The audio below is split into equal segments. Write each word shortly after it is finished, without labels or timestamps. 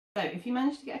So if you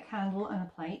manage to get a candle and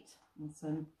a plate and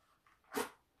some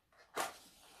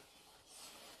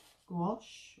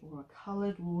squash or a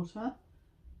coloured water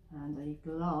and a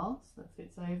glass that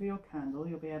fits over your candle,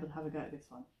 you'll be able to have a go at this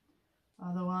one.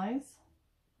 Otherwise,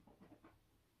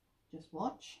 just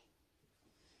watch.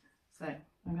 So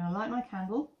I'm going to light my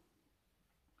candle.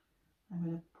 I'm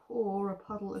going to pour a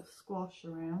puddle of squash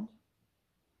around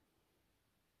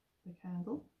the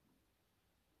candle.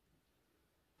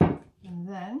 And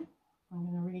then I'm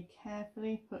going to really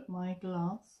carefully put my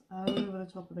glass over the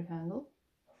top of the candle.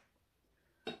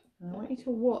 And I want you to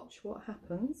watch what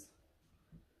happens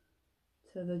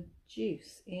to the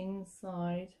juice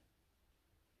inside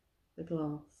the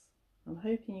glass. I'm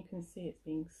hoping you can see it's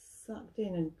being sucked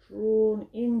in and drawn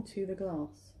into the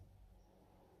glass.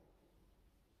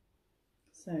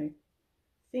 So,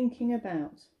 thinking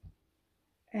about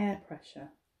air pressure,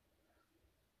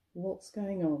 what's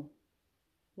going on?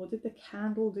 What did the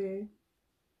candle do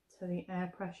to the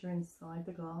air pressure inside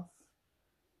the glass?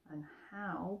 And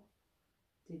how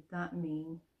did that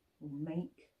mean or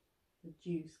make the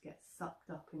juice get sucked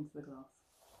up into the glass?